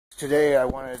Today I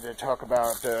wanted to talk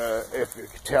about if you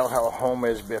can tell how a home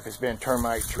is if it's been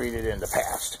termite treated in the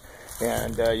past.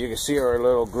 And you can see our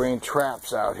little green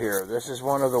traps out here. This is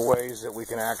one of the ways that we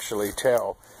can actually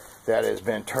tell that has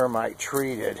been termite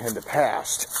treated in the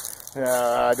past.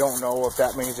 I don't know if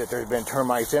that means that there's been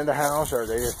termites in the house or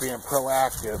they're just being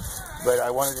proactive, but I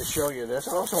wanted to show you this.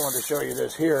 I also wanted to show you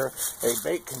this here, a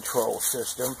bait control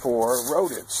system for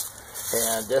rodents.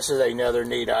 And this is another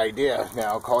neat idea.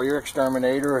 Now, call your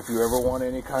exterminator if you ever want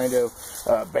any kind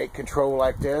of bait control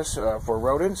like this for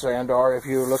rodents, and or if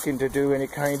you're looking to do any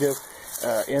kind of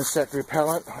insect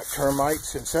repellent, like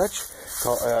termites and such.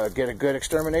 Get a good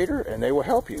exterminator and they will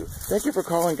help you. Thank you for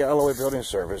calling Galloway Building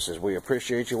Services. We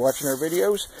appreciate you watching our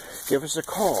videos. Give us a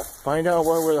call. Find out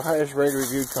why we're the highest rated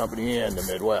reviewed company in the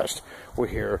Midwest. We're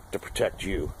here to protect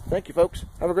you. Thank you, folks.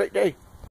 Have a great day.